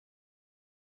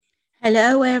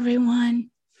Hello, everyone.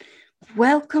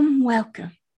 Welcome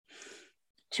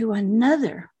to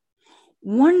another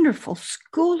wonderful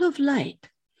School of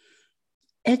Light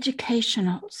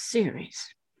educational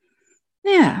series.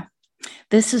 Yeah,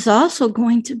 this is also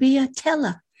going to be a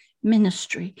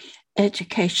tele-ministry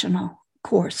educational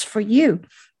course for you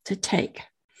to take.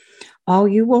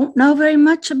 You won't know very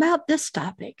much about this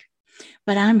topic,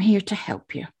 but I'm here to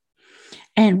help you.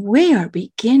 And we are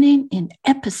beginning in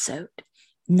episode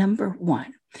number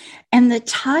 1. And the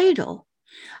title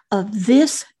of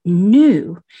this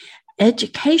new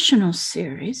educational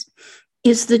series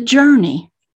is The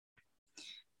Journey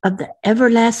of the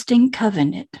Everlasting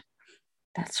Covenant.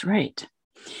 That's right.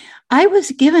 I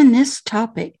was given this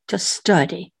topic to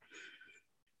study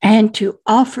and to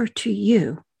offer to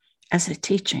you as a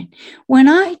teaching when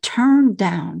I turned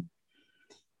down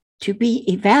to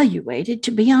be evaluated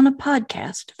to be on a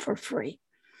podcast for free.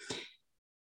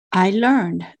 I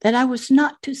learned that I was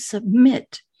not to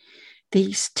submit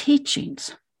these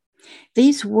teachings,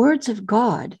 these words of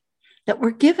God that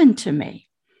were given to me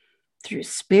through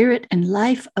spirit and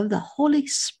life of the Holy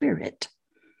Spirit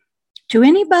to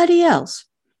anybody else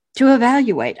to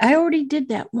evaluate. I already did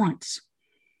that once.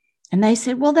 And they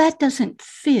said, well, that doesn't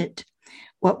fit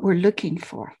what we're looking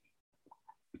for.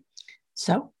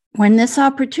 So when this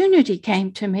opportunity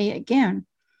came to me again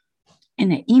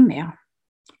in an email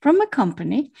from a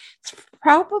company, it's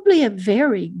probably a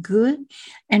very good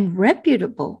and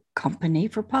reputable company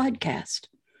for podcast,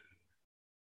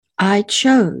 I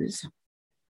chose,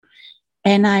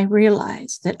 and I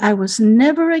realized that I was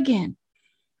never again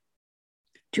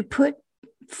to put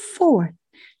forth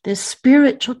the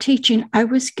spiritual teaching I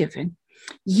was given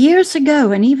years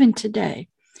ago and even today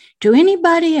to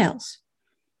anybody else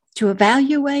to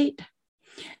evaluate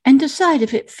and decide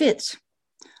if it fits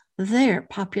their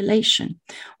population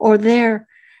or their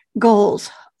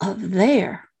goals of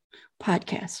their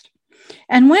podcast.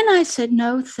 And when I said,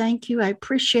 no, thank you, I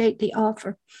appreciate the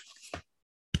offer,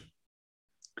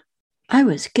 I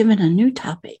was given a new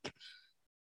topic,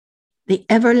 the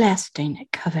Everlasting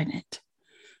Covenant.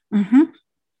 I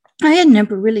had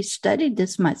never really studied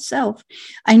this myself.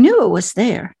 I knew it was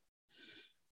there.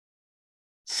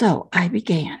 So I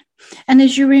began. And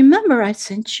as you remember, I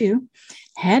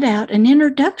had out an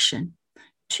introduction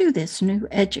to this new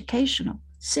educational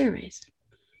series.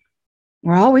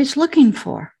 We're always looking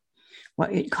for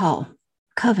what you'd call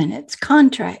covenants,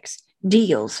 contracts,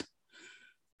 deals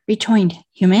between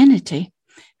humanity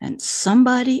and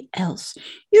somebody else,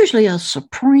 usually a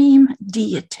supreme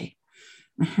deity.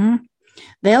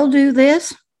 They'll do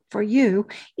this for you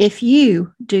if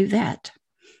you do that.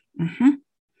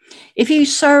 If you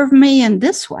serve me in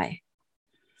this way,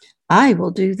 I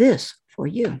will do this for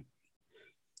you.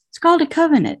 It's called a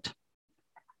covenant.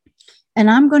 And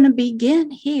I'm going to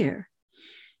begin here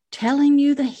telling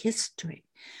you the history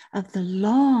of the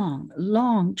long,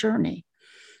 long journey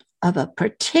of a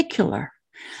particular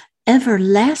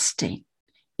everlasting,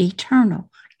 eternal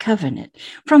covenant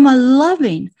from a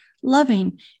loving,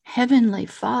 loving Heavenly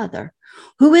Father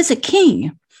who is a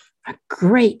king, a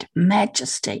great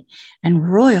majesty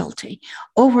and royalty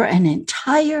over an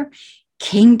entire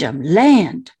kingdom,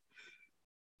 land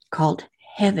called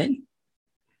heaven.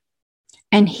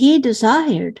 And he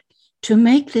desired to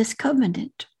make this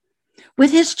covenant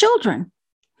with his children.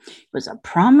 It was a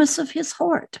promise of his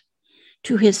heart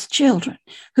to his children,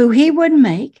 who he would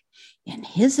make in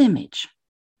his image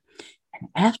and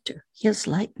after his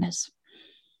likeness.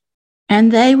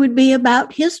 And they would be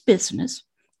about his business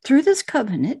through this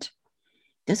covenant,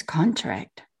 this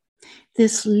contract,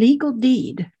 this legal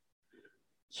deed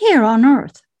here on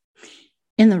earth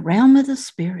in the realm of the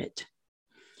spirit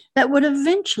that would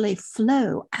eventually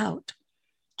flow out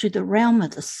to the realm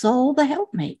of the soul, the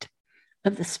helpmate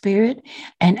of the spirit,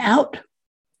 and out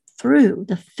through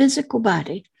the physical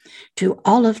body to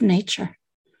all of nature,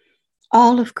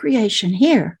 all of creation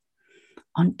here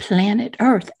on planet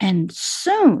Earth, and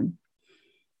soon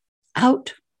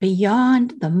out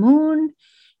beyond the moon,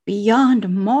 beyond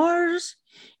Mars,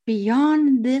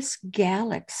 beyond this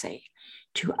galaxy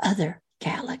to other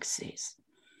galaxies.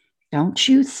 Don't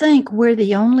you think we're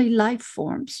the only life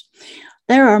forms?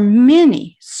 There are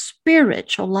many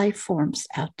spiritual life forms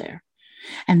out there.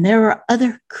 And there are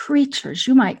other creatures,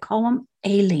 you might call them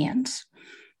aliens.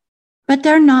 But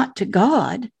they're not to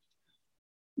God,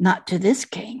 not to this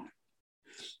king.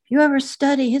 If you ever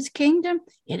study his kingdom,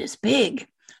 it is big,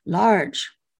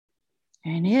 large,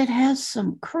 and it has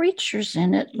some creatures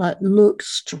in it that look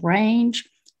strange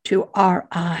to our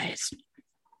eyes.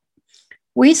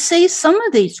 We see some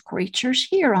of these creatures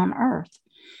here on earth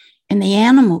in the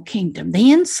animal kingdom, the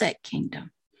insect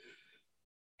kingdom.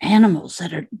 animals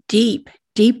that are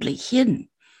deeply hidden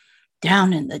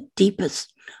down in the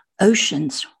deepest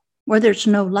oceans where there's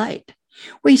no light.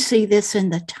 We see this in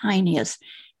the tiniest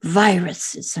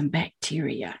viruses and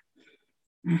bacteria.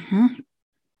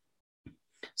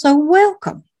 So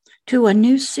welcome to a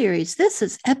new series. This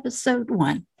is episode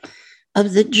 1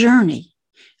 of the journey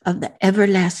of the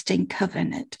everlasting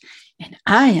covenant. And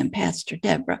I am Pastor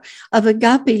Deborah of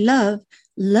Agape Love.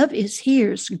 Love is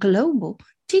Here's global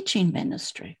teaching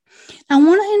ministry. I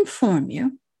want to inform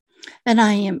you that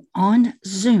I am on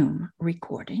Zoom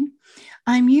recording.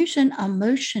 I'm using a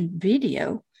motion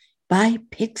video by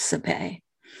Pixabay,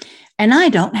 and I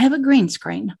don't have a green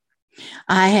screen.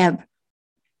 I have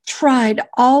tried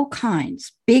all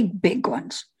kinds, big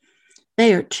ones.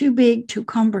 They are too big, too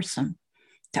cumbersome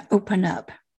to open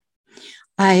up.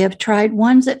 I have tried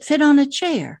ones that fit on a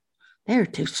chair. They're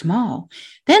too small.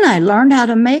 Then I learned how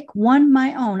to make one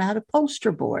my own out of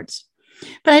poster boards,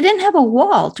 but I didn't have a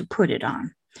wall to put it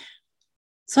on.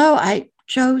 So I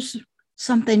chose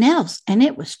something else, and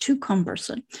it was too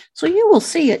cumbersome. So you will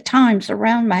see at times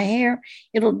around my hair,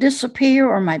 it'll disappear,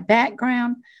 or my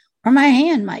background, or my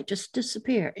hand might just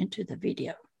disappear into the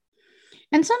video.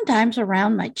 And sometimes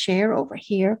around my chair over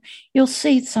here, you'll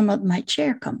see some of my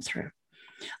chair come through.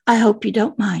 I hope you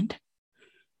don't mind.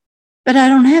 But I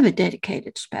don't have a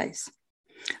dedicated space.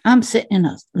 I'm sitting in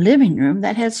a living room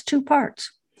that has 2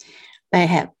 parts. They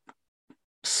have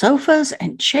sofas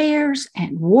and chairs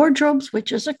and wardrobes,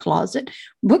 which is a closet,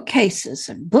 bookcases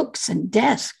and books and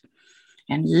desks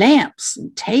and lamps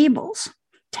and tables,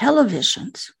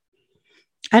 televisions.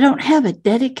 I don't have a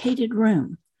dedicated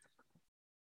room.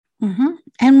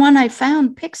 And when I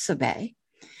found Pixabay,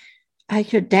 I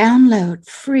could download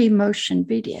free motion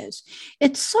videos.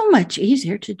 It's so much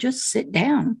easier to just sit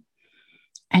down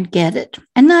and get it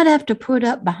and not have to put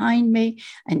up behind me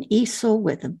an easel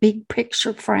with a big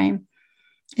picture frame.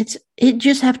 It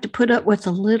just have to put up with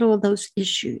a little of those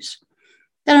issues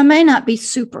that I may not be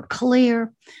super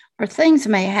clear, or things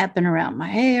may happen around my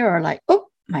hair, or like, oh,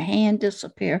 my hand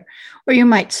disappear, or you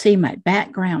might see my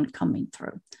background coming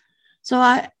through. So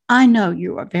I know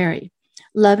you are very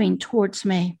loving towards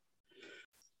me,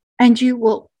 and you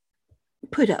will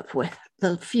put up with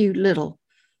the few little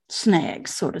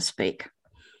snags, so to speak.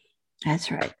 That's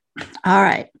right. All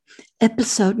right.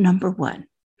 Episode number 1.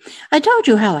 I told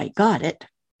you how I got it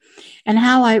and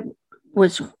how I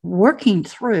was working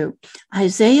through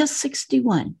Isaiah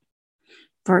 61,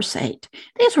 verse 8.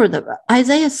 These were the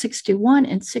Isaiah 61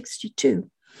 and 62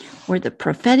 were the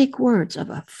prophetic words of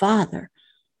a father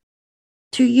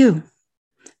to you.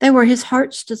 They were his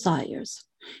heart's desires,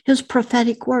 his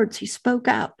prophetic words he spoke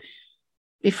out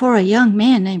before a young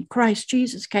man named Christ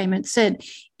Jesus came and said,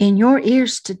 in your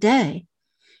ears today,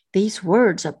 these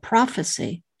words of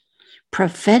prophecy,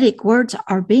 prophetic words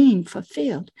are being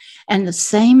fulfilled. And the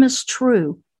same is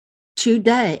true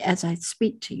today as I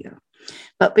speak to you.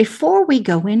 But before we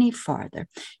go any farther,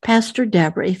 Pastor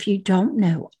Deborah, if you don't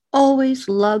know, always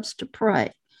loves to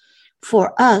pray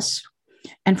for us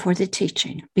and for the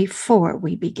teaching before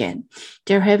we begin.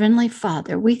 Dear Heavenly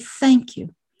Father, we thank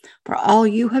you for all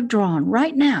you have drawn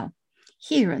right now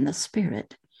here in the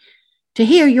Spirit to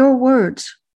hear your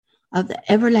words of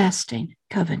the everlasting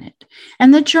covenant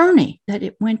and the journey that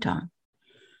it went on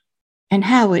and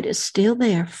how it is still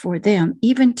there for them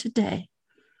even today,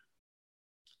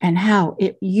 and how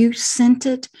you sent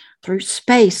it through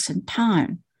space and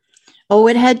time. Oh,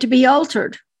 it had to be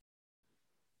altered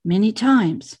many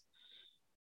times,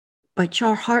 but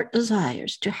your heart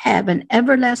desires to have an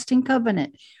everlasting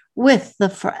covenant with the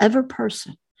forever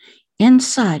person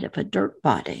inside of a dirt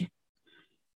body,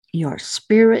 your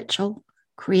spiritual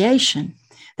creation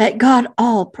that God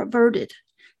all perverted,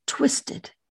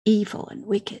 twisted, evil, and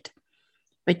wicked.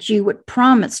 But you would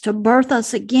promise to birth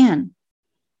us again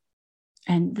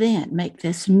and then make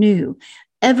this new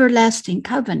everlasting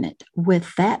covenant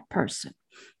with that person,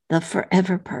 the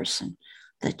forever person,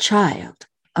 the child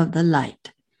of the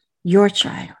light, your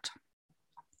child.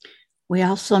 We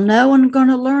also know and are going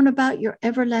to learn about your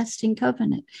everlasting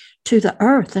covenant to the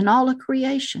earth and all of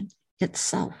creation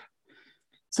itself.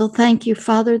 So thank you,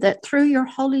 Father, that through your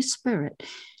Holy Spirit,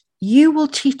 you will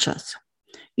teach us.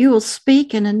 You will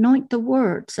speak and anoint the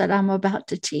words that I'm about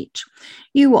to teach.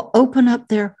 You will open up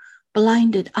their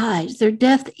blinded eyes, their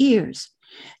deaf ears.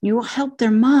 You will help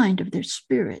their mind of their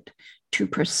spirit to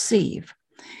perceive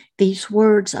these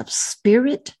words of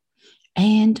spirit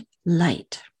and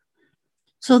light.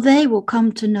 So they will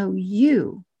come to know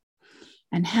you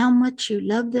and how much you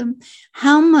love them,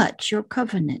 how much your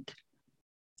covenant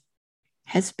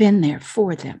has been there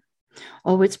for them.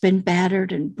 Oh, it's been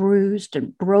battered and bruised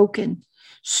and broken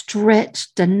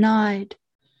stretched, denied,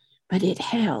 but it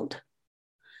held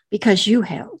because you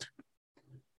held,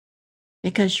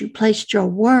 because you placed your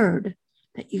word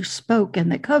that you spoke in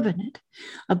the covenant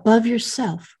above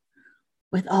yourself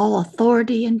with all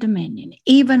authority and dominion,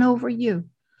 even over you.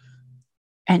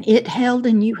 And it held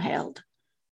and you held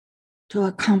to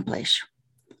accomplish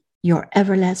your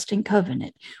everlasting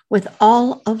covenant with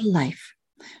all of life.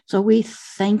 So we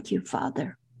thank you,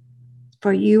 Father,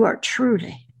 for you are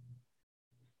truly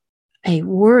a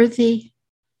worthy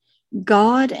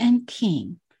God and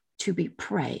King to be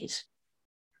praised.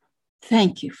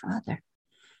 Thank you, Father.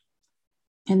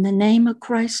 In the name of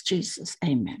Christ Jesus,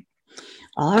 amen.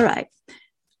 All right.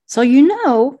 So you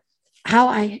know how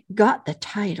I got the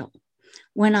title.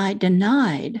 When I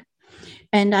denied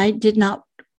and I did not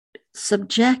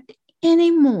subject any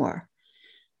more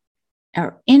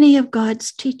or any of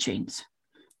God's teachings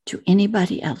to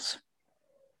anybody else.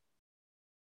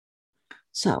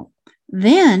 So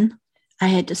then I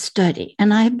had to study,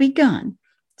 and I have begun,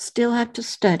 still have to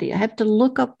study. I have to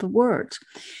look up the words.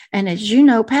 And as you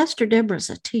know, Pastor Deborah's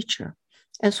a teacher,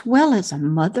 as well as a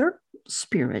mother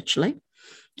spiritually,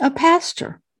 a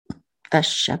pastor, a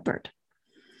shepherd.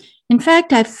 In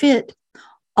fact, I fit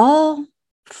all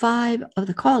 5 of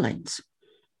the callings,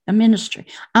 a ministry.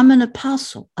 I'm an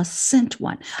apostle, a sent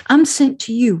one. I'm sent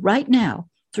to you right now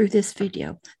through this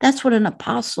video. That's what an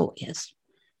apostle is.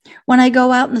 When I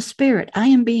go out in the Spirit, I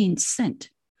am being sent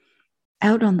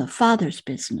out on the Father's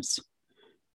business.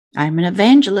 I'm an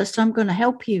evangelist. I'm going to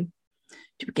help you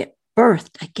to get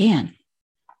birthed again.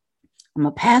 I'm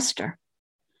a pastor.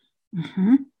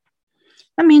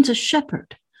 That means a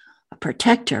shepherd, a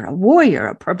protector, a warrior,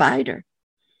 a provider,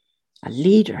 a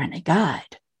leader, and a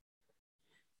guide,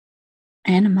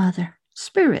 and a mother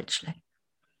spiritually.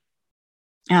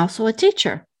 Also a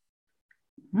teacher.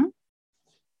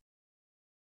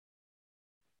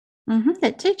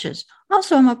 That teaches.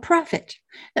 Also, I'm a prophet.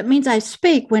 That means I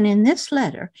speak when in this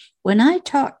letter, when I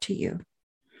talk to you,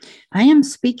 I am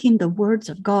speaking the words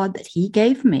of God that he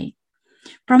gave me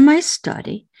from my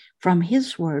study, from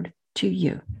his word to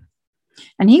you.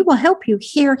 And he will help you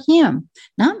hear him,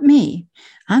 not me.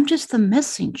 I'm just the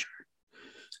messenger.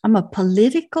 I'm a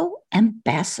political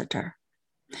ambassador,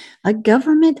 a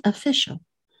government official,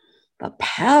 a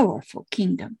powerful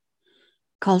kingdom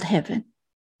called heaven.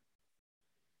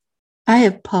 I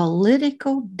have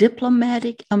political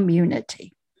diplomatic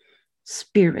immunity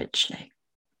spiritually.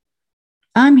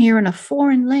 I'm here in a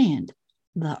foreign land,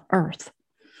 the earth.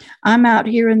 I'm out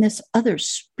here in this other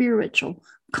spiritual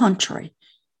country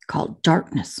called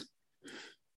darkness.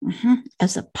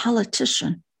 As a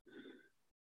politician,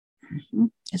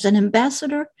 as an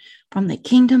ambassador from the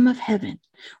kingdom of heaven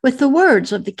with the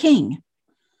words of the king.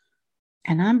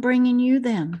 And I'm bringing you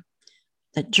them,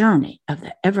 the journey of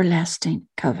the everlasting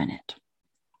covenant.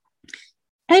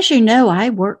 As you know,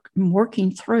 I'm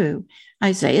working through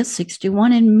Isaiah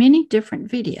 61 in many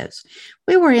different videos.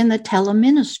 We were in the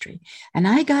teleministry, and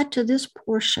I got to this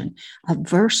portion of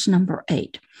verse number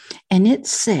 8, and it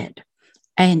said,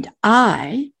 and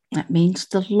I, that means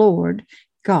the Lord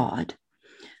God,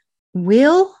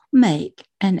 will make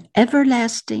an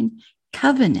everlasting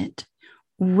covenant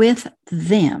with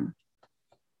them.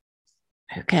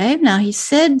 Okay, now he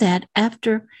said that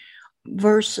after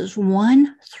verses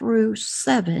 1 through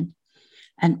 7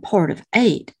 and part of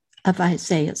 8 of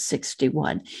Isaiah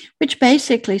 61, which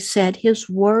basically said his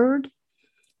word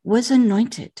was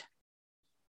anointed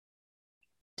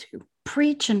to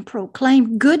preach and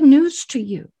proclaim good news to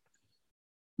you,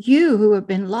 you who have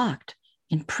been locked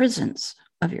in prisons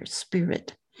of your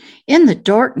spirit, in the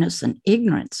darkness and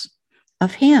ignorance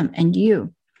of him and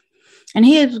you. And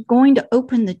he is going to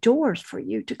open the doors for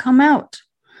you to come out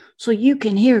so you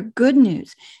can hear good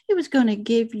news. He was going to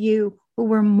give you who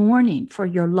were mourning for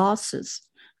your losses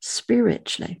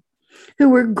spiritually, who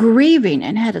were grieving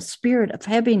and had a spirit of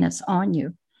heaviness on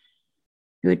you,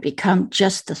 who had become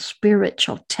just the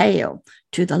spiritual tail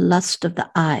to the lust of the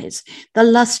eyes, the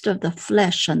lust of the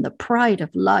flesh, and the pride of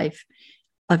life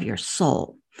of your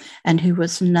soul, and who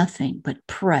was nothing but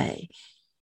prey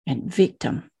and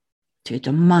victim to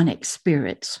demonic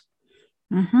spirits.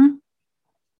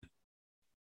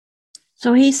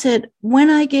 So he said,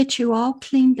 when I get you all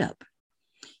cleaned up,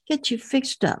 get you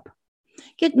fixed up,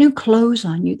 get new clothes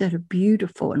on you that are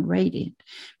beautiful and radiant,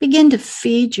 begin to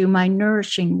feed you my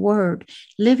nourishing word,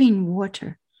 living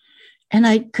water, and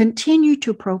I continue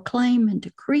to proclaim and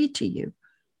decree to you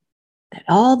that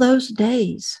all those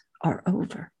days are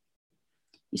over.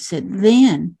 He said,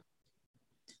 then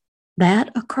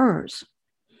that occurs.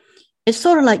 It's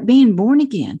sort of like being born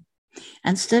again.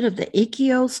 Instead of the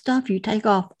icky old stuff, you take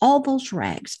off all those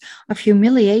rags of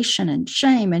humiliation and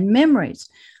shame and memories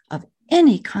of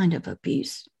any kind of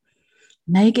abuse.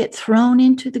 And they get thrown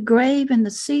into the grave in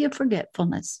the sea of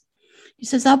forgetfulness. He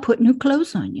says, I'll put new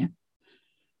clothes on you.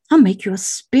 I'll make you a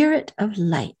spirit of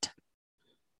light.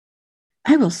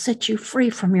 I will set you free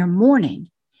from your mourning,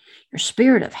 your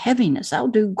spirit of heaviness. I'll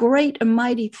do great and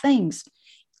mighty things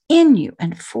in you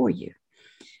and for you.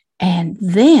 And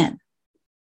then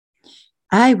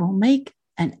I will make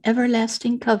an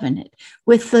everlasting covenant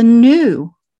with the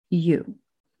new you.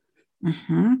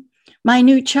 My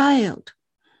new child,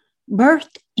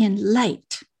 birthed in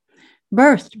light,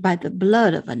 birthed by the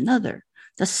blood of another,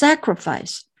 the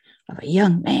sacrifice of a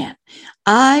young man.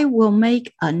 I will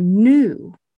make a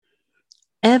new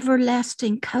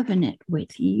everlasting covenant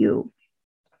with you.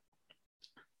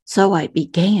 So I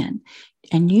began.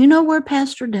 And you know where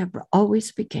Pastor Deborah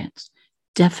always begins?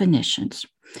 Definitions.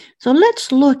 So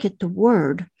let's look at the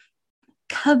word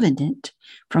covenant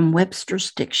from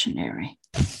Webster's Dictionary.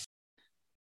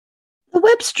 The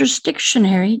Webster's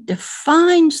Dictionary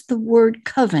defines the word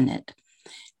covenant,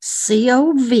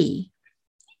 C-O-V-E-N-A-N-T,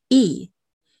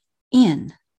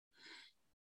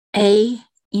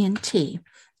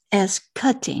 as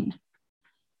cutting,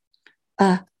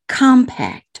 a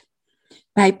compact,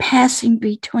 by passing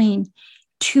between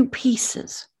two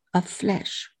pieces of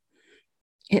flesh.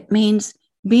 It means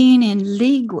being in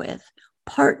league with,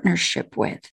 partnership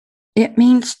with. It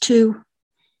means to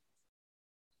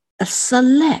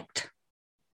select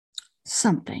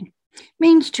something. It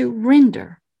means to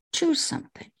render to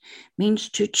something. It means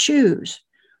to choose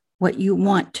what you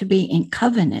want to be in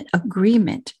covenant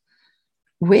agreement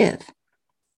with.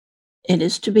 It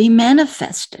is to be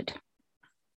manifested.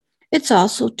 It's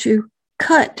also to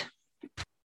cut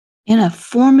in a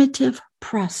formative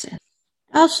process.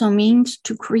 It also means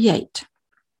to create,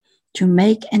 to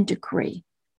make and decree.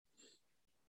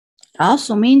 It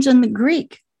also means in the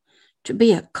Greek to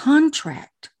be a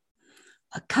contract,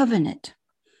 a covenant,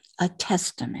 a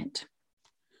testament.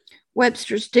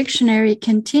 Webster's Dictionary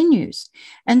continues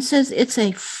and says it's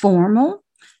a formal,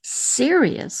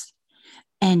 serious,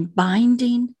 and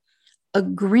binding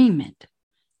agreement,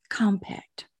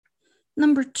 compact.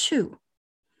 Number 2,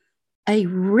 a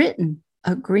written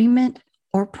agreement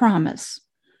or promise,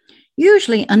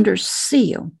 usually under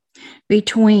seal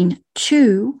between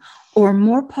two or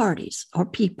more parties or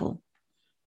people,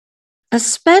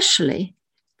 especially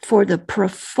for the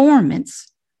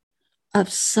performance of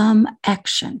some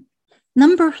action.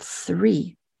 Number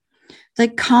 3, the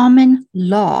common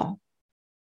law.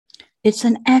 It's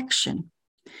an action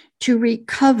to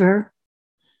recover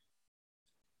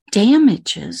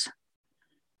damages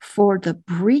for the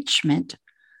breachment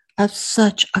of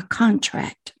such a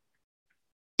contract.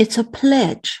 It's a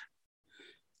pledge.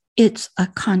 It's a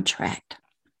contract.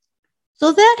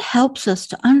 So that helps us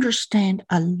to understand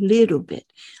a little bit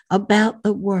about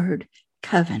the word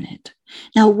covenant.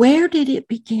 Now, where did it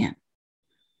begin?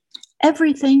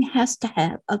 Everything has to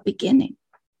have a beginning.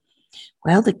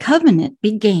 Well, the covenant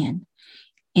began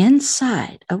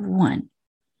inside of one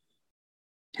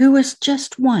who was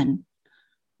just one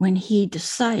when he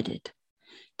decided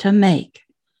to make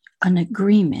an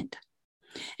agreement.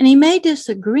 And he made this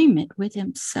agreement with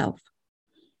himself,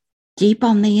 deep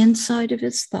on the inside of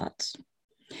his thoughts.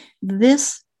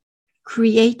 This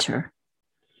creator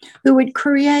who would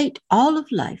create all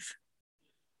of life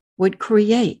would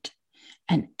create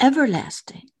an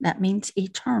everlasting, that means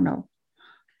eternal,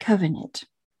 covenant.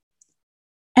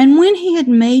 And when he had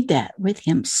made that with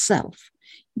himself,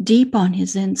 deep on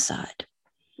his inside,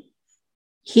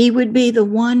 he would be the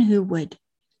one who would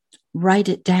write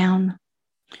it down,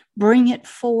 bring it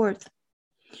forth,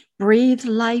 breathe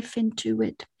life into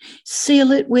it,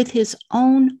 seal it with his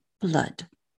own blood.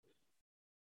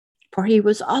 For he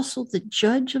was also the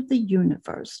judge of the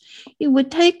universe. He would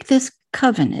take this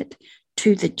covenant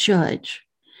to the judge,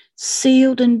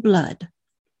 sealed in blood.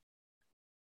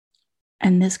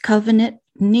 And this covenant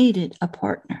needed a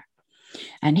partner.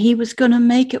 And he was going to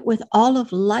make it with all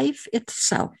of life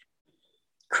itself,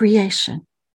 creation.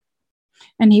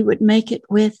 And he would make it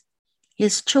with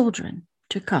his children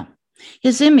to come.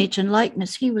 His image and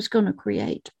likeness he was going to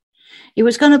create. He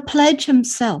was going to pledge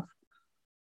himself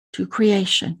to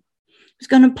creation. He was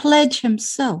going to pledge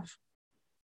himself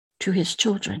to his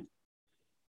children.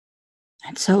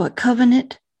 And so a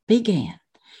covenant began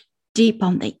deep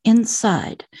on the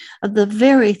inside of the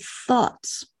very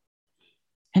thoughts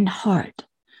and heart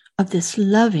of this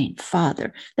loving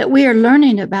Father that we are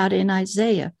learning about in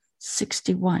Isaiah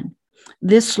 61.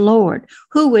 This Lord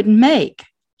who would make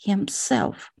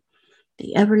himself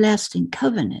the everlasting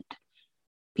covenant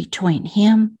between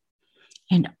him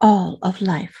and all of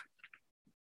life.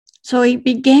 So he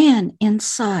began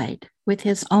inside with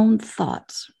his own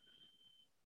thoughts.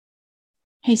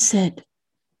 He said,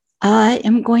 I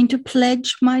am going to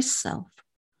pledge myself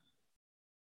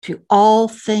to all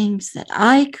things that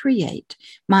I create,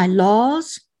 my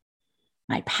laws,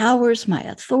 my powers, my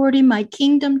authority, my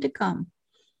kingdom to come,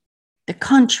 the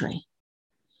country,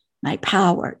 my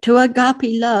power, to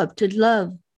agape love,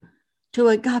 to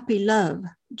agape love,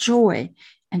 joy,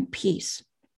 and peace.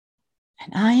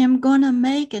 And I am going to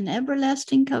make an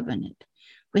everlasting covenant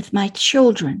with my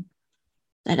children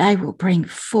that I will bring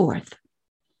forth.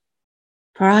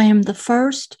 For I am the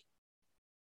first,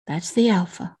 that's the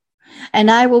Alpha,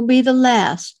 and I will be the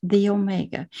last, the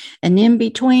Omega. And in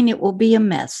between it will be a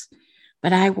mess,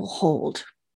 but I will hold.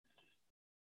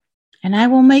 And I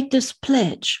will make this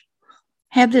pledge,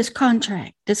 have this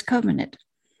contract, this covenant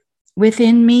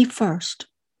within me first.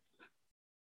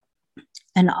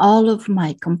 And all of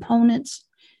my components,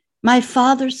 my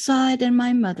father's side and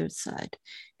my mother's side,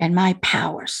 and my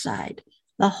power side,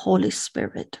 the Holy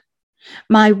Spirit.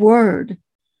 My word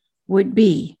would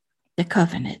be the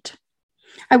covenant.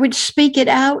 I would speak it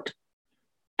out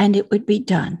and it would be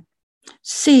done,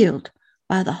 sealed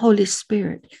by the Holy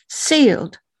Spirit,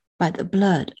 sealed by the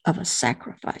blood of a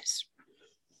sacrifice.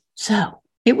 So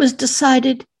it was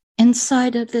decided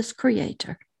inside of this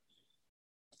Creator,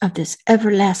 of this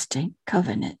everlasting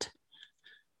covenant.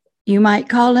 You might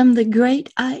call him the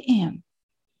great I am,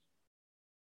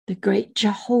 the great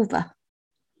Jehovah,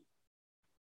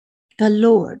 the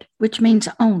Lord, which means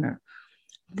owner.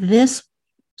 This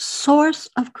source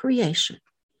of creation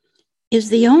is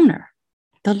the owner,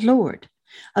 the Lord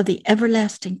of the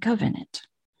everlasting covenant.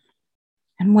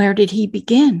 And where did he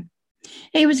begin?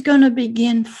 He was going to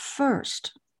begin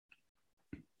first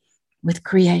with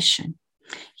creation.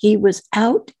 He was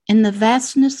out in the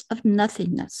vastness of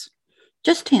nothingness,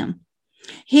 just him.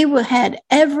 He had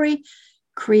every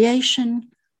creation,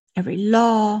 every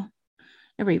law,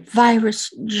 every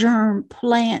virus, germ,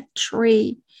 plant,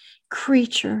 tree,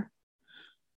 creature,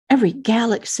 every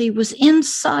galaxy was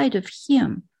inside of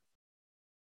him.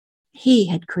 He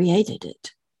had created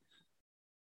it.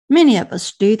 Many of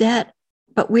us do that,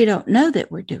 but we don't know that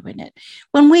we're doing it.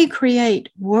 When we create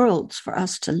worlds for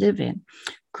us to live in,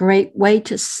 great way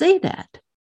to see that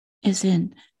is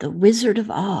in The Wizard of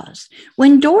Oz,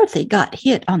 when Dorothy got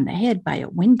hit on the head by a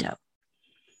window.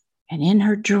 And in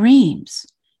her dreams,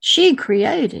 she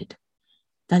created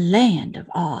the land of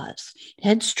Oz. It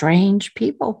had strange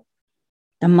people,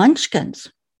 the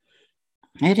Munchkins.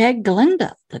 It had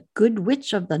Glinda, the good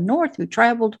witch of the north who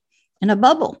traveled in a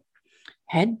bubble.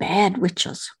 It had bad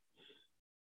witches.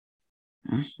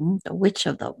 The witch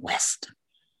of the west.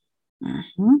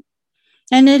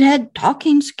 And it had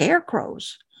talking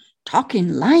scarecrows,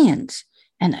 talking lions,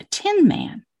 and a tin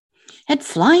man. It had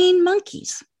flying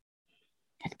monkeys.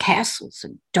 It had castles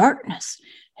of darkness.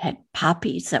 It had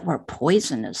poppies that were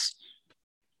poisonous.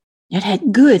 It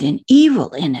had good and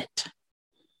evil in it.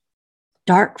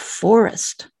 Dark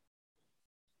forest.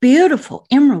 Beautiful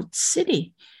emerald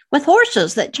city with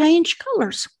horses that changed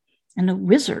colors. And a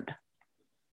wizard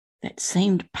that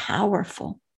seemed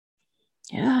powerful.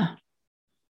 Yeah.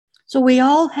 So we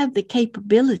all have the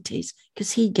capabilities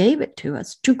because he gave it to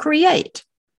us to create.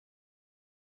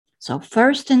 So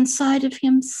first inside of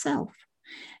himself,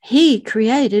 he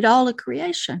created all of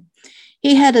creation.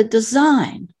 He had a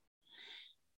design.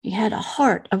 He had a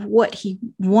heart of what he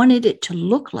wanted it to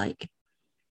look like.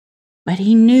 But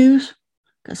he knew,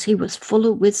 because he was full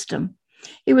of wisdom,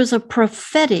 he was a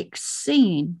prophetic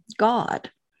seeing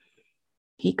God.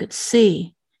 He could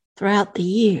see throughout the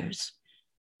years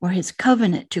where his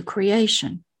covenant to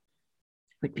creation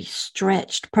would be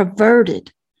stretched,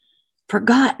 perverted,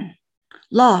 forgotten,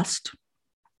 lost.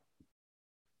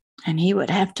 And he would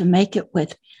have to make it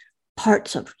with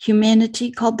parts of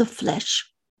humanity called the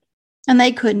flesh. And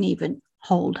they couldn't even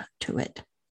hold to it.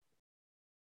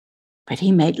 But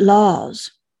he made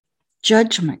laws,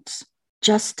 judgments,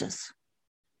 justice.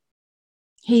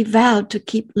 He vowed to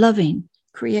keep loving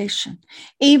creation.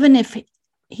 Even if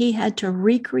he had to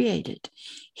recreate it,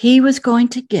 he was going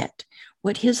to get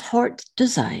what his heart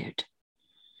desired.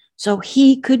 So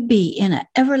he could be in an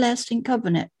everlasting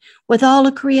covenant with all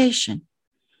of creation,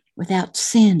 without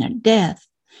sin and death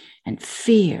and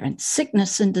fear and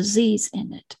sickness and disease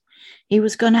in it. He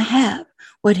was going to have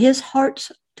what his heart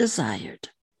desired.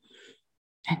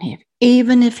 And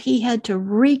even if he had to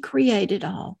recreate it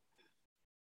all,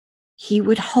 he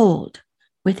would hold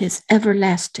with his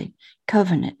everlasting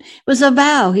covenant. It was a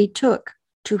vow he took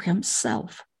to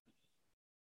himself.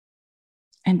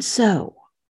 And so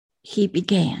he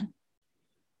began.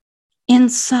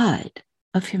 inside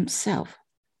of himself.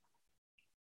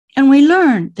 And we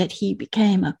learned that he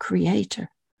became a creator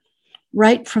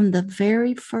right from the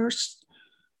very first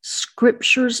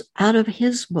scriptures out of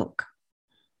his book,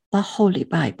 the Holy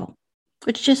Bible,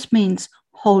 which just means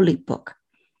holy book.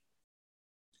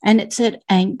 And it said,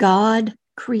 and God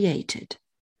created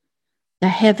the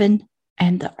heaven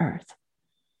and the earth.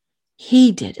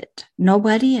 He did it,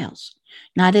 nobody else,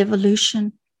 not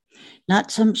evolution,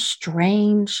 not some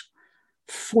strange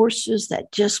forces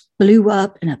that just blew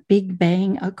up and a big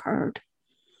bang occurred,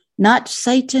 not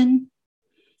Satan,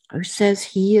 who says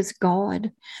he is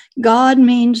God. God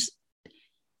means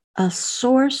a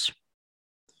source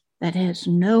that has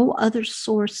no other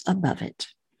source above it.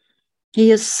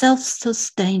 He is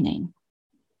self-sustaining.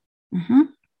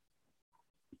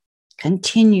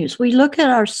 Continues. We look at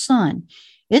our sun.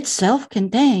 It's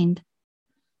self-contained.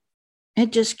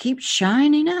 It just keeps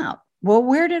shining out. Well,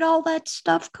 where did all that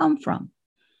stuff come from?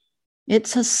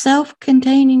 It's a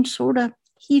self-containing sort of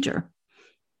heater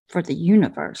for the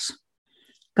universe.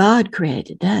 God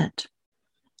created that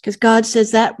because God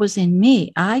says that was in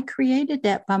me. I created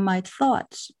that by my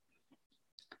thoughts.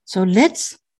 So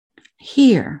let's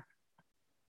hear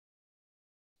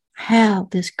how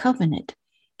this covenant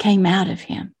came out of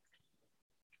him.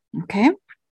 Okay?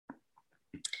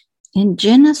 In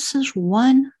Genesis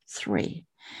 1:3,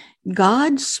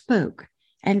 God spoke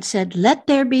and said, let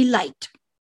there be light.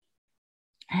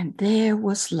 And there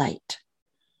was light.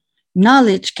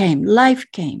 Knowledge came, life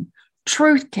came,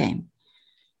 truth came,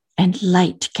 and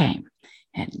light came.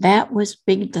 And that was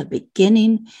the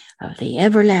beginning of the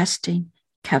everlasting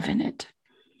covenant.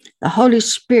 The Holy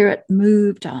Spirit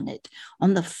moved on it,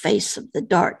 on the face of the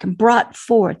dark, and brought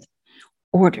forth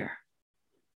order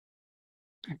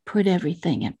and put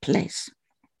everything in place.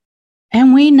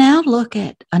 And we now look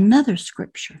at another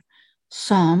scripture,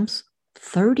 Psalms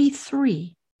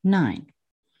 33:9.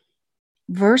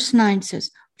 Verse 9 says,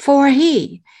 for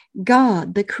he,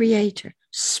 God the Creator,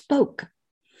 spoke.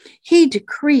 He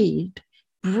decreed,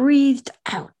 breathed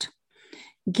out,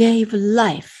 gave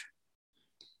life,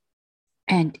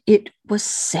 and it was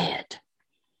said.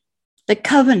 The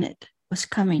covenant was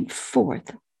coming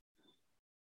forth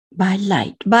by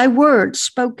light, by words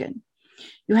spoken.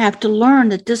 You have to learn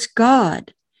that this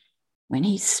God, when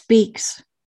he speaks,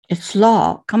 it's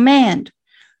law, command,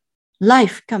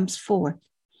 life comes forth.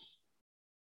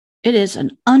 It is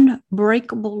an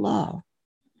unbreakable law.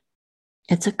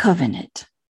 It's a covenant.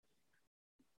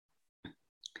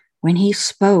 When he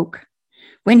spoke,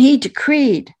 when he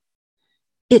decreed,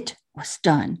 it was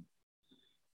done.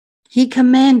 He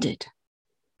commanded.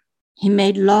 He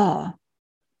made law,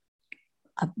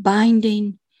 a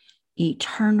binding,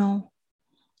 eternal,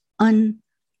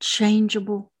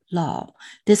 unchangeable law.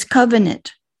 This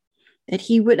covenant that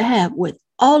he would have with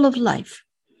all of life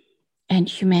and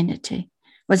humanity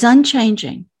was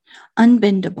unchanging,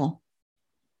 unbendable,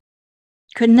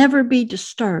 could never be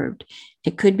disturbed.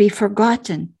 It could be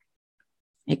forgotten.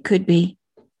 It could be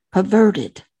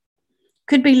perverted,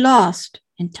 could be lost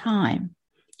in time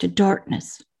to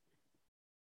darkness.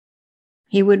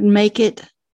 He would make it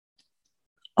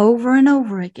over and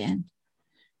over again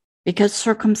because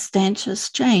circumstances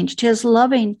changed. His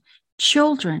loving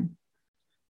children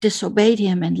disobeyed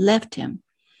him and left him,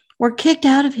 were kicked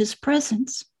out of his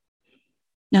presence.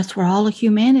 That's where all of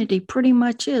humanity pretty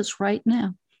much is right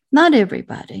now. Not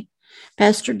everybody.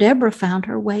 Pastor Deborah found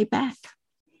her way back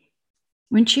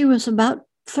when she was about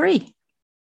 3.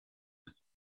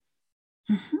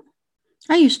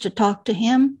 I used to talk to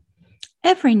him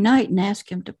every night and ask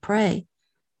him to pray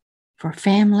for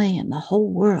family and the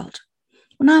whole world.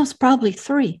 When I was probably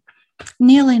 3,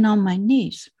 kneeling on my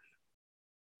knees.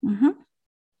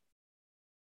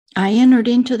 I entered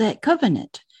into that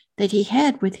covenant that he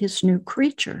had with his new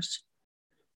creatures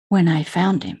when I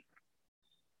found him.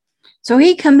 So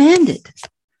he commanded,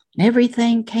 and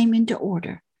everything came into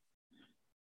order.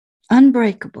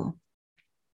 Unbreakable.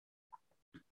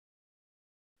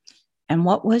 And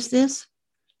what was this?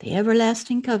 The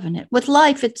everlasting covenant with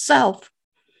life itself,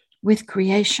 with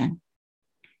creation.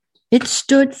 It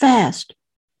stood fast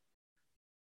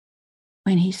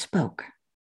when he spoke.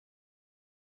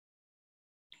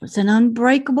 It was an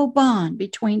unbreakable bond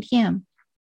between him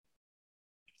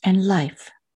and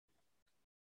life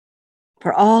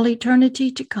for all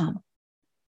eternity to come.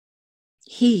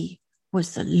 He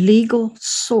was the legal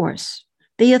source,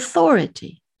 the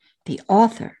authority, the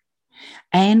author,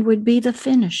 and would be the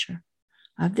finisher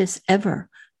of this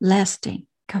everlasting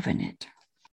covenant.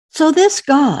 So this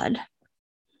God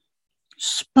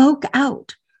spoke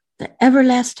out the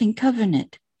everlasting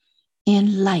covenant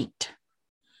in light,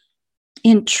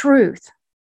 in truth,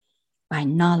 by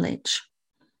knowledge,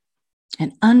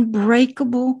 an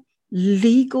unbreakable,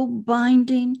 legal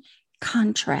binding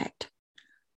contract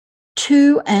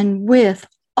to and with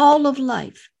all of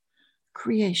life,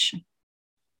 creation.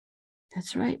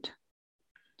 That's right.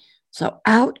 So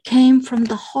out came from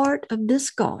the heart of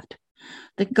this God,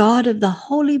 the God of the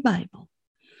Holy Bible,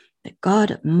 the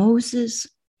God of Moses,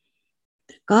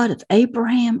 the God of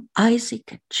Abraham, Isaac,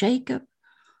 and Jacob,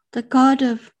 the God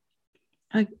of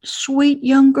a sweet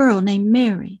young girl named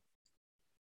Mary,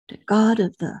 the God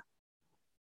of the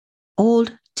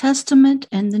Old Testament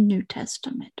and the New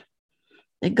Testament,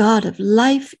 the God of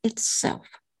life itself.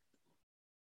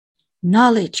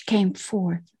 Knowledge came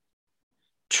forth,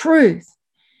 truth,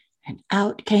 and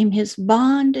out came his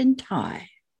bond and tie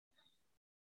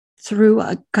through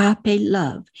agape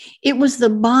love. It was the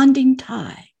bonding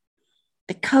tie,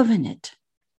 the covenant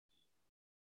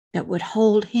that would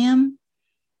hold him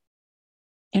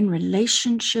in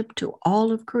relationship to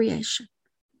all of creation.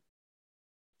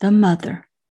 The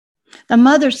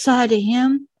mother side of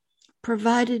him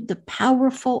provided the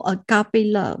powerful agape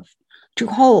love to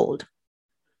hold,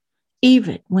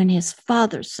 even when his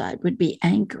father's side would be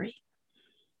angry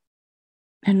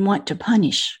and want to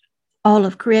punish all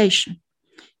of creation.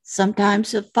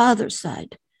 Sometimes the father's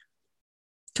side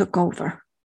took over,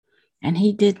 and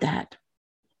he did that.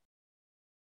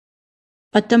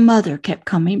 But the mother kept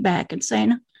coming back and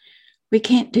saying, we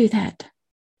can't do that.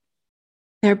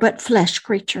 They're but flesh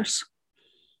creatures.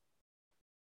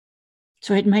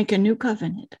 So he'd make a new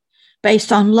covenant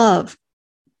based on love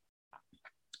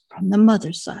from the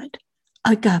mother's side,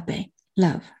 agape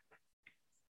love.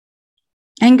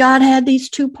 And God had these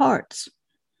two parts.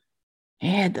 He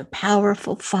had the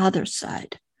powerful father's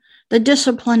side, the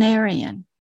disciplinarian,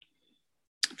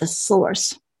 the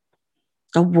source,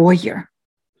 the warrior,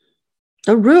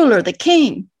 the ruler, the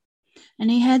king.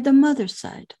 And he had the mother's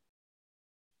side,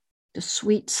 the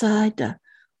sweet side, the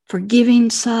forgiving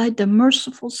side, the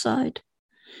merciful side,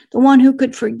 the one who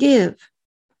could forgive,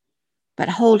 but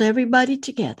hold everybody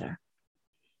together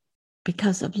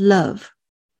because of love.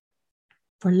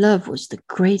 For love was the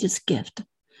greatest gift,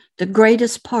 the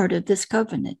greatest part of this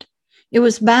covenant. It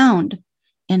was bound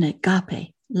in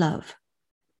agape love.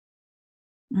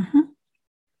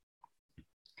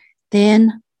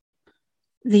 Then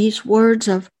these words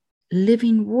of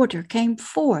living water came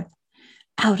forth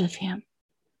out of him.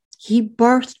 He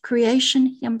birthed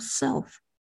creation himself,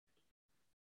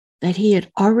 that he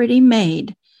had already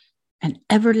made an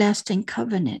everlasting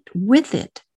covenant with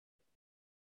it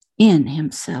in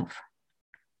himself.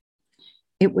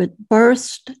 It was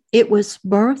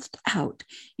birthed out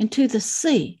into the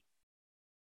sea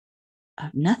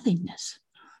of nothingness,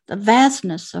 the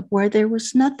vastness of where there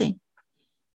was nothing,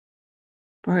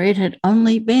 for it had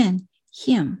only been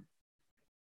him.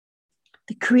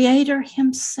 The Creator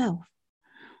himself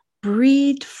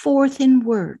breathed forth in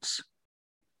words,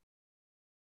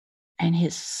 and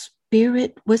his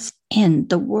spirit was in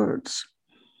the words,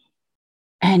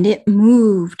 and it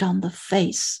moved on the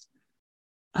face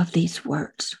of these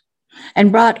words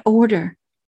and brought order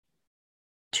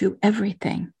to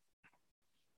everything.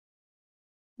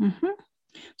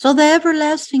 So the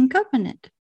everlasting covenant,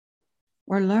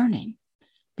 we're learning,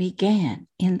 began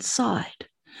inside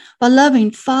a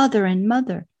loving father and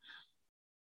mother,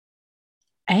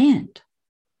 and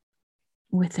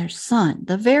with their son,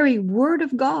 the very word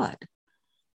of God,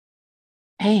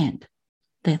 and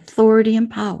the authority and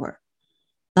power,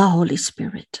 the Holy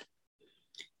Spirit.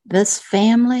 This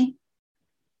family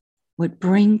would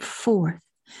bring forth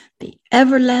the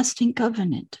everlasting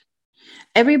covenant.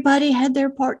 Everybody had their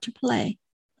part to play,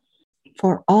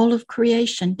 for all of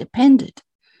creation depended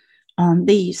on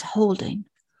these holding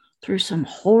through some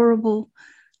horrible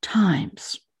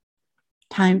times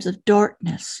of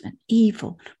darkness and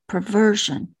evil,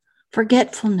 perversion,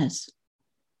 forgetfulness.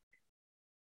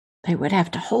 They would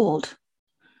have to hold.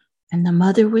 And the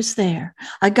mother was there.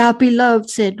 Agape love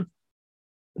said,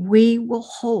 we will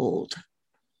hold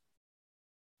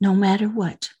no matter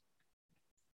what.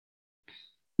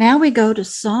 Now we go to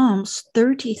Psalms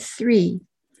 33,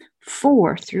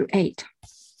 4-8.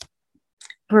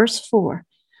 Verse 4.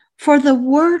 For the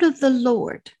word of the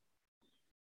Lord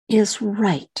is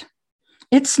right.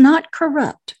 It's not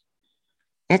corrupt.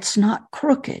 It's not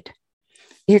crooked.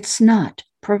 It's not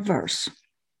perverse.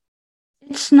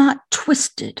 It's not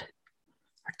twisted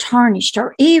or tarnished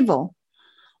or evil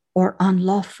or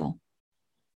unlawful.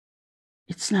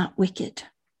 It's not wicked.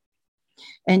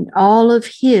 And all of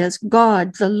his,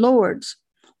 God, the Lord's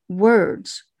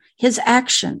words, his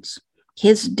actions,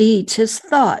 his deeds, his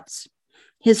thoughts,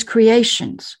 his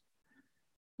creations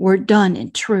were done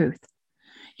in truth.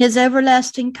 His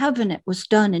everlasting covenant was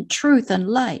done in truth and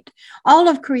light. All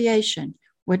of creation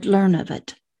would learn of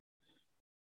it.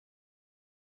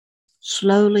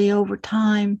 Slowly over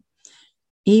time,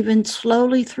 even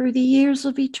slowly through the years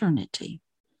of eternity,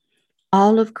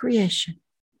 all of creation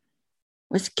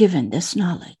was given this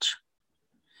knowledge.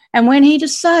 And when he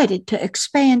decided to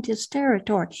expand his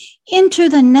territory into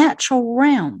the natural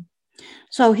realm,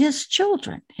 so his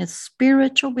children, his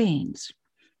spiritual beings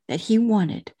that he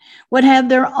wanted, would have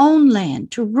their own land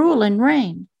to rule and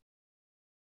reign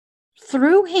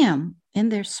through him in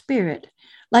their spirit,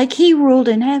 like he ruled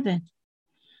in heaven.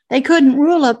 They couldn't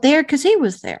rule up there because he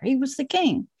was there. He was the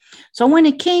king. So when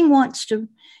a king wants to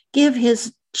give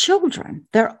his children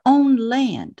their own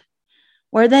land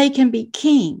where they can be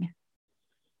king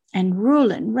and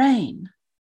rule and reign,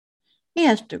 he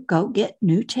has to go get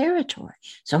new territory.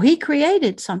 So he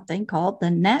created something called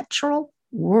the natural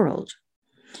world.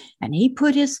 And he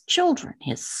put his children,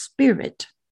 his spirit,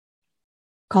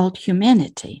 called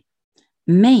humanity,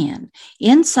 man,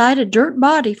 inside a dirt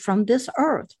body from this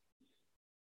earth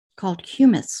called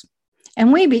humus.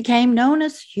 And we became known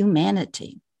as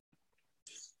humanity.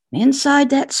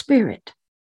 Inside that spirit,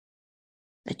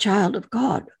 the child of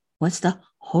God was the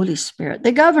Holy Spirit,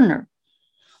 the governor,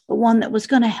 the one that was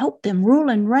going to help them rule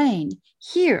and reign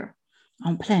here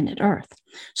on planet Earth.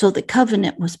 So the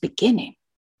covenant was beginning.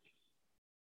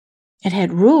 It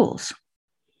had rules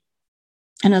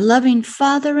and a loving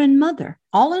father and mother,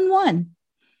 all in one,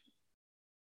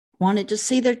 wanted to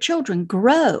see their children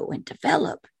grow and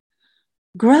develop,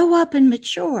 grow up and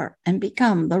mature and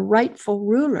become the rightful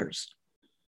rulers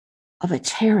of a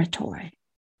territory.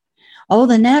 Oh,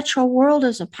 the natural world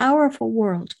is a powerful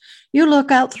world. You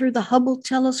look out through the Hubble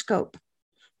telescope,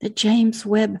 the James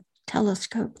Webb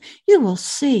telescope, you will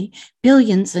see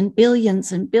billions and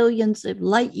billions and billions of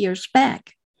light years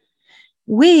back.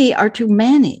 We are to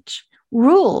manage,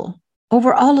 rule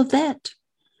over all of that.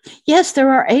 Yes,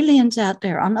 there are aliens out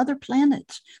there on other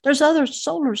planets. There's other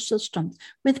solar systems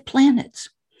with planets.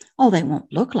 Oh, they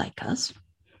won't look like us.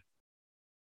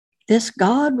 This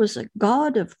God was a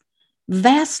God of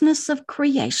vastness of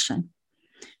creation.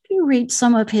 If you read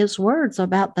some of his words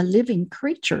about the living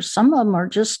creatures, some of them are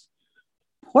just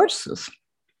horses.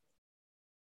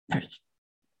 There's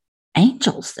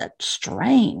angels, that's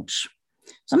strange.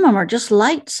 Some of them are just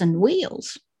lights and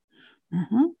wheels.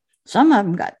 Some of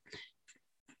them got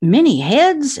many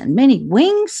heads and many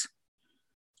wings.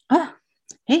 Oh,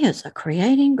 he is a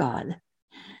creating God.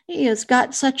 He has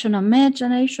got such an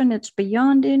imagination, it's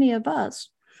beyond any of us.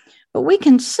 But we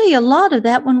can see a lot of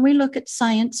that when we look at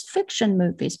science fiction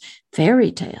movies,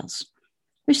 fairy tales.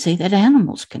 We see that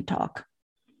animals can talk.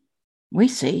 We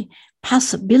see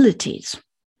possibilities.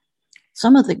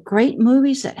 Some of the great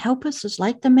movies that help us is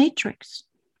like The Matrix,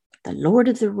 The Lord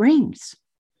of the Rings,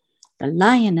 The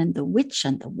Lion and the Witch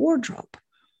and the Wardrobe.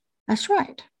 That's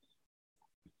right.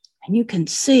 And you can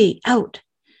see out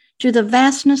to the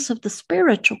vastness of the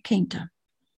spiritual kingdom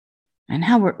and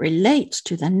how it relates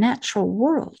to the natural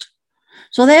world.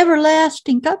 So the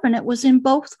everlasting covenant was in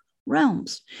both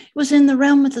realms. It was in the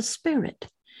realm of the spirit,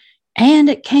 and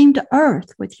it came to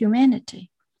earth with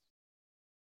humanity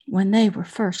when they were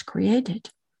first created.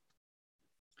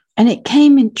 And it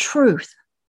came in truth.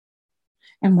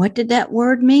 And what did that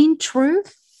word mean,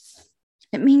 truth?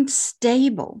 It means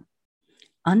stable,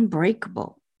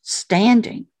 unbreakable,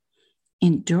 standing,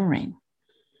 enduring.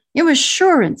 It was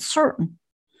sure and certain.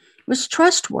 It was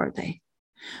trustworthy.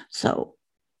 So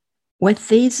with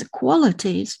these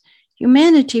qualities,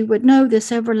 humanity would know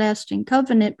this everlasting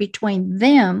covenant between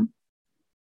them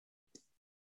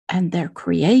and their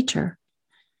Creator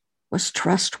was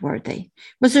trustworthy,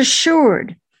 was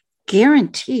assured,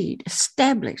 guaranteed,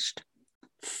 established,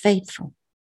 faithful.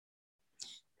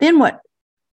 Then what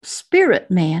spirit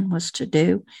man was to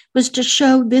do was to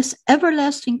show this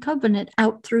everlasting covenant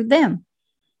out through them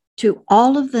to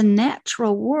all of the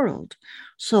natural world,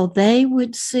 so they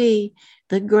would see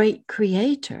the great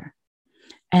Creator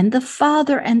and the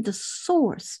Father and the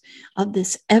source of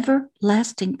this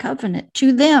everlasting covenant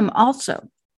to them also.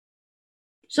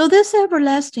 So this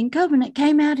everlasting covenant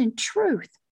came out in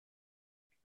truth,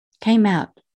 came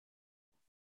out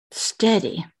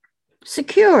steady,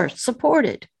 secure,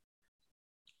 supported.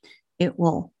 It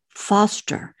will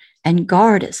foster and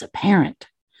guard as a parent.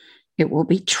 It will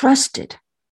be trusted.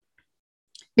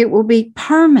 It will be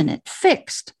permanent,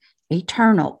 fixed,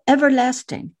 eternal,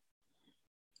 everlasting.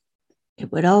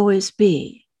 It would always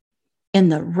be in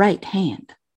the right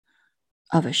hand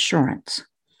of assurance.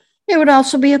 It would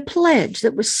also be a pledge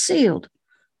that was sealed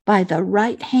by the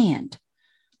right hand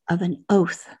of an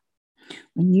oath.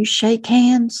 When you shake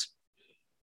hands,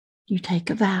 you take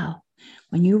a vow.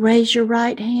 When you raise your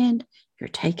right hand, you're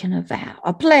taking a vow,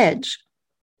 a pledge.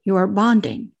 You are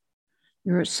bonding.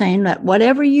 You're saying that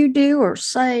whatever you do or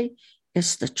say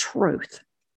is the truth.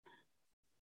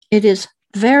 It is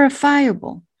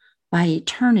verifiable by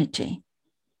eternity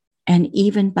and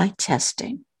even by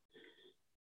testing.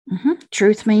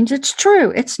 Truth means it's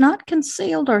true. It's not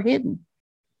concealed or hidden.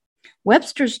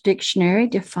 Webster's dictionary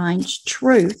defines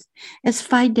truth as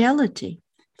fidelity,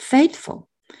 faithful,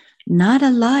 not a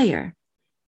liar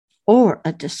or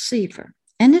a deceiver,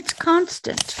 and it's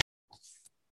constant.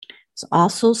 It's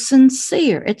also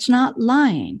sincere. It's not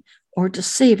lying or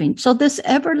deceiving. So this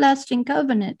everlasting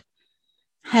covenant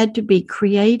had to be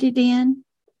created in,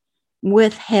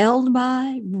 withheld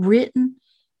by, written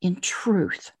in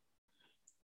truth.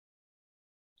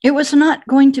 It was not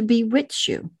going to bewitch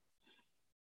you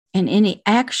in any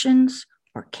actions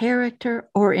or character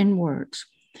or in words.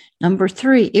 Number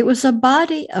 3, it was a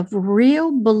body of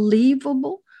real,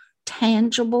 believable,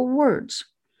 tangible words,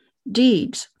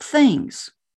 deeds,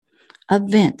 things,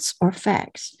 events, or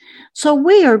facts. So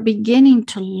we are beginning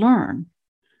to learn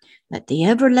that the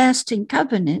everlasting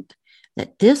covenant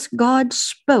that this God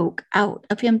spoke out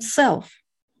of himself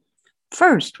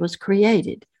first was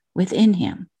created within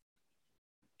him.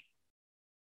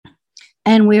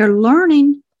 And we are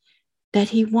learning that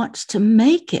he wants to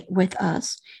make it with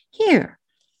us here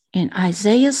in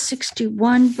Isaiah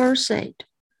 61, verse 8.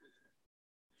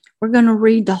 We're going to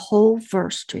read the whole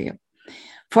verse to you.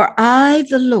 For I,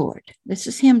 the Lord, this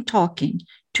is him talking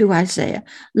to Isaiah,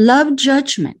 love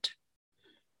judgment.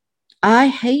 I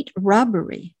hate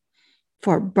robbery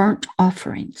for burnt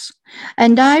offerings,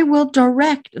 and I will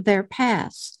direct their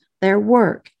paths, their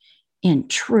work in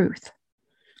truth.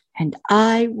 And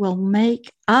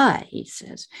he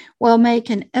says, will make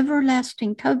an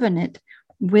everlasting covenant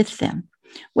with them.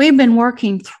 We've been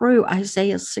working through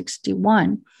Isaiah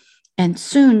 61 and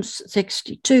soon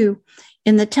 62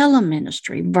 in the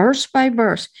teleministry, verse by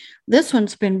verse. This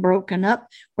one's been broken up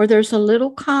where there's a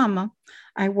little comma.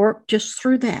 I work just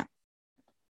through that.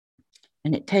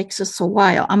 And it takes us a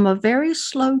while. I'm a very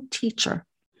slow teacher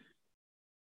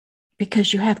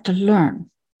because you have to learn.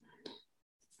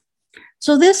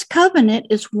 So this covenant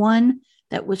is one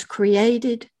that was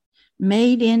created,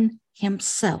 made in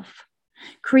himself,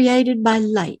 created by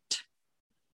light,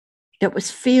 that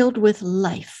was filled with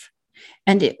life,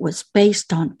 and it was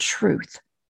based on truth.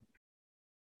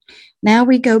 Now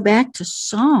we go back to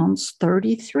Psalms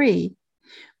 33,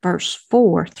 verse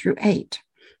 4 through 8.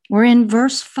 We're in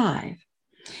verse 5.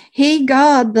 He,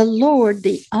 God, the Lord,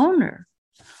 the owner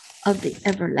of the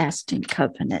everlasting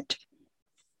covenant,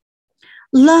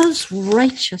 loves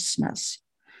righteousness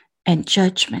and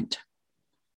judgment.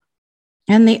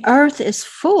 And the earth is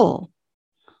full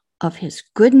of his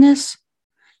goodness,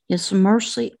 his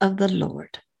mercy of the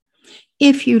Lord.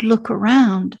 If you look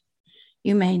around,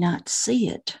 you may not see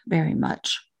it very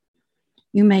much.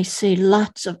 You may see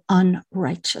lots of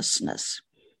unrighteousness,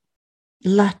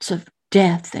 lots of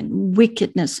death and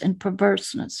wickedness and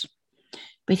perverseness.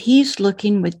 But he's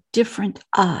looking with different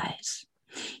eyes.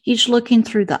 He's looking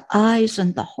through the eyes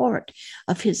and the heart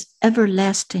of his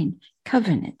everlasting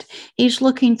covenant. He's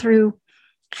looking through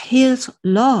his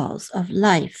laws of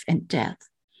life and death.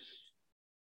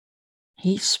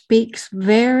 He speaks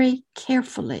very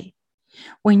carefully.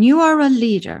 When you are a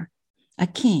leader, a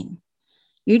king,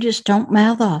 you just don't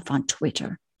mouth off on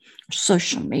Twitter or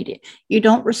social media. You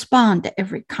don't respond to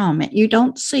every comment. You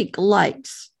don't seek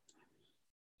likes.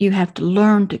 You have to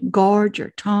learn to guard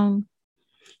your tongue.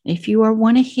 If you are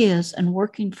one of his and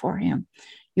working for him,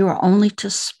 you are only to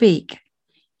speak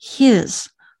his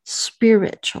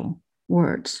spiritual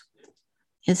words,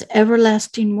 his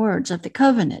everlasting words of the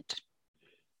covenant.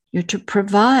 You're to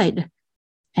provide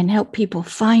and help people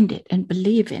find it and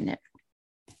believe in it.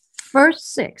 Verse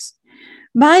 6,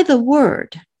 by the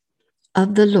word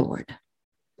of the Lord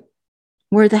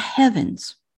were the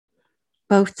heavens,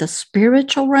 both the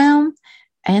spiritual realm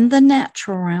and the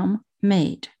natural realm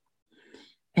made.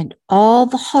 And all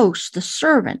the hosts, the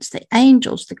servants, the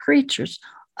angels, the creatures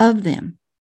of them,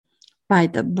 by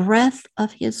the breath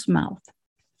of his mouth.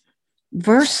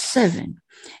 Verse 7,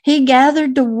 he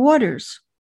gathered the waters,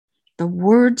 the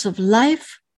words of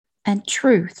life and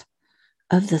truth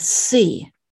of the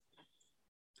sea,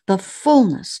 the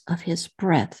fullness of his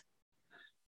breath,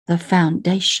 the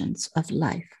foundations of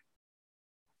life.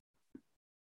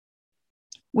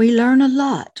 We learn a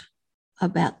lot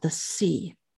about the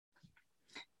sea.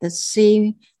 The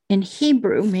sea in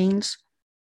Hebrew means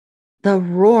the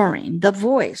roaring, the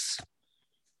voice,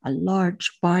 a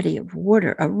large body of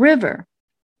water, a river.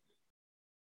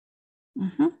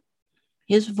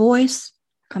 His voice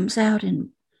comes out in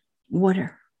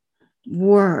water,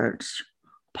 words,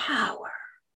 power.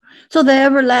 So the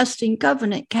everlasting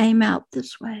covenant came out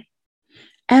this way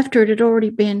after it had already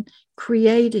been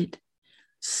created,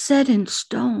 set in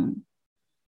stone.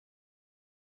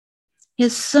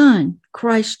 His son,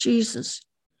 Christ Jesus,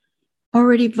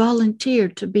 already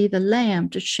volunteered to be the lamb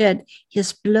to shed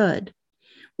his blood,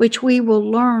 which we will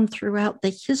learn throughout the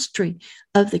history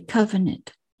of the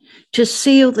covenant, to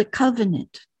seal the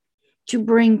covenant, to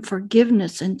bring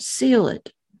forgiveness and seal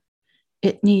it.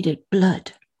 It needed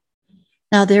blood.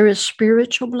 Now there is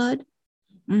spiritual blood,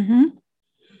 and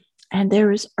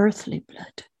there is earthly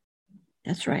blood.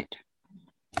 That's right.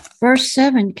 Verse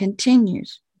 7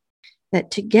 continues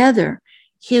that together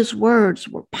his words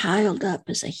were piled up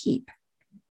as a heap.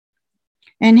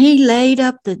 And he laid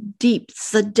up the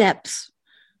depths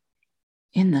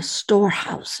in the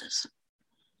storehouses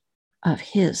of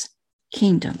his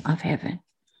kingdom of heaven.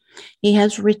 He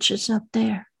has riches up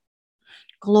there,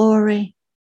 glory.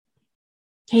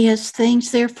 He has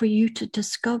things there for you to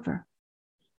discover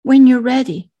when you're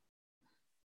ready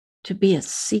to be a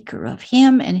seeker of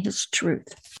him and his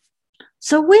truth.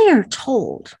 So we are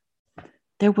told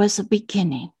there was a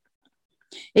beginning.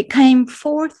 It came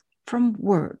forth from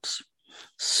words,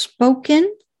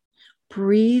 spoken,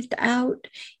 breathed out,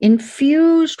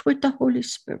 infused with the Holy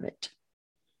Spirit.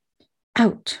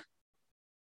 Out.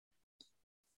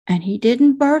 And he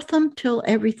didn't birth them till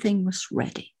everything was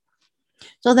ready.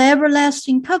 So the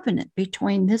everlasting covenant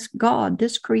between this God,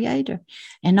 this creator,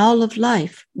 and all of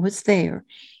life was there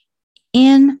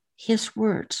in his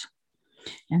words.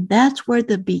 And that's where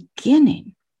the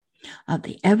beginning of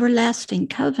the everlasting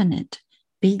covenant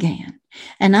began.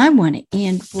 And I want to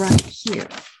end right here.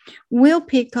 We'll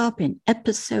pick up in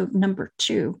episode number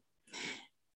 2,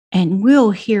 and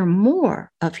we'll hear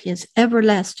more of his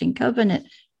everlasting covenant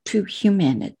to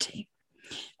humanity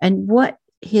and what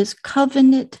his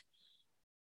covenant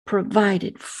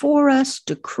provided for us,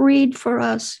 decreed for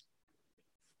us,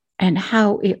 and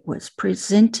how it was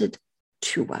presented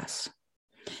to us.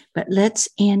 But let's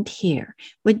end here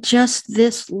with just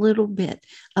this little bit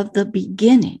of the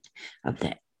beginning of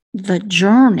the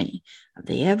journey of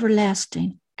the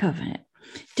everlasting covenant.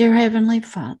 Dear Heavenly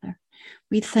Father,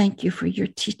 we thank you for your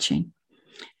teaching.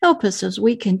 Help us as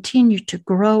we continue to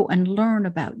grow and learn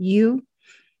about you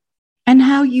and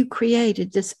how you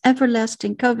created this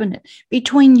everlasting covenant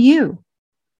between you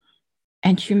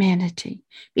and humanity,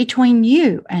 between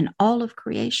you and all of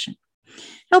creation.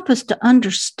 Help us to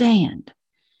understand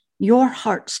your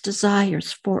heart's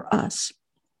desires for us,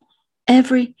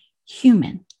 every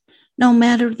human, no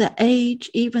matter the age,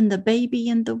 even the baby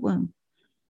in the womb,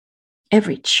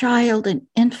 every child and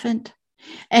infant,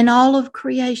 and all of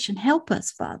creation. Help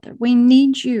us, Father. We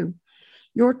need you,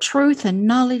 your truth and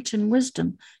knowledge and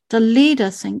wisdom to lead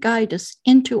us and guide us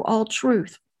into all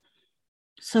truth.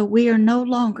 So we are no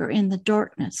longer in the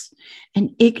darkness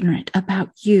and ignorant about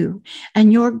you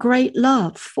and your great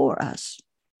love for us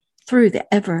through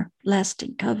the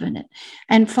everlasting covenant.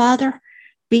 And Father,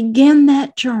 begin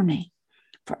that journey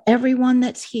for everyone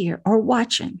that's here or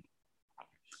watching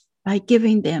by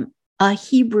giving them a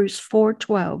Hebrews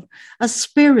 4:12, a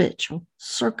spiritual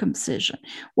circumcision,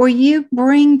 where you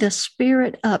bring the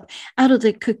spirit up out of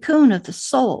the cocoon of the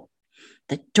soul,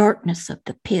 the darkness of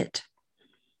the pit,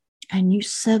 and you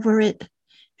sever it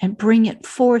and bring it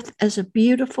forth as a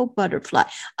beautiful butterfly,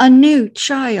 a new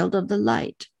child of the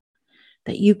light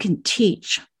that you can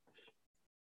teach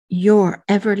your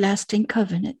everlasting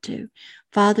covenant to.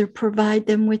 Father, provide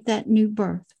them with that new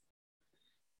birth.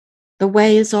 The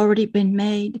way has already been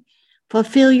made.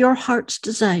 Fulfill your heart's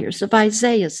desires of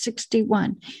Isaiah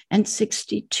 61 and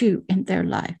 62 in their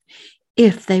life,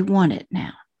 if they want it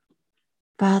now.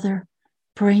 Father,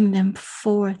 bring them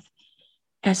forth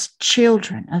as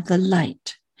children of the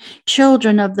light,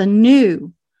 children of the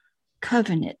new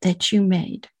covenant that you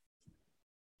made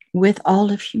with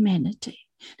all of humanity,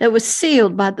 that was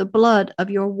sealed by the blood of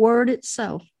your word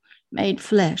itself, made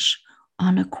flesh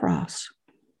on a cross.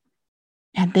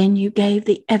 And then you gave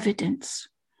the evidence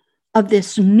of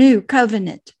this new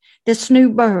covenant, this new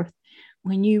birth,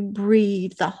 when you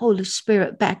breathed the Holy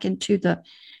Spirit back into the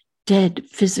dead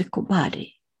physical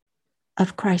body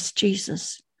of Christ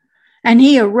Jesus. And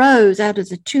he arose out of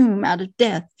the tomb, out of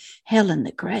death, hell, and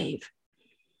the grave.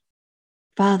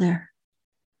 Father,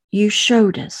 you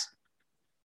showed us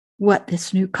what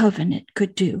this new covenant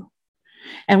could do.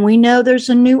 And we know there's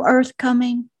a new earth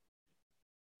coming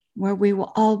where we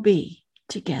will all be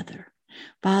together.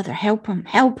 Father, help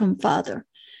them, Father.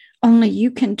 Only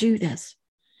you can do this.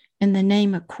 In the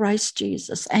name of Christ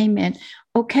Jesus, amen.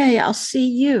 Okay, I'll see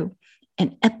you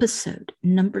in episode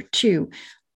number 2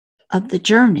 of the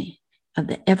journey of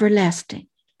the everlasting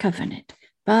covenant.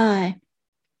 Bye.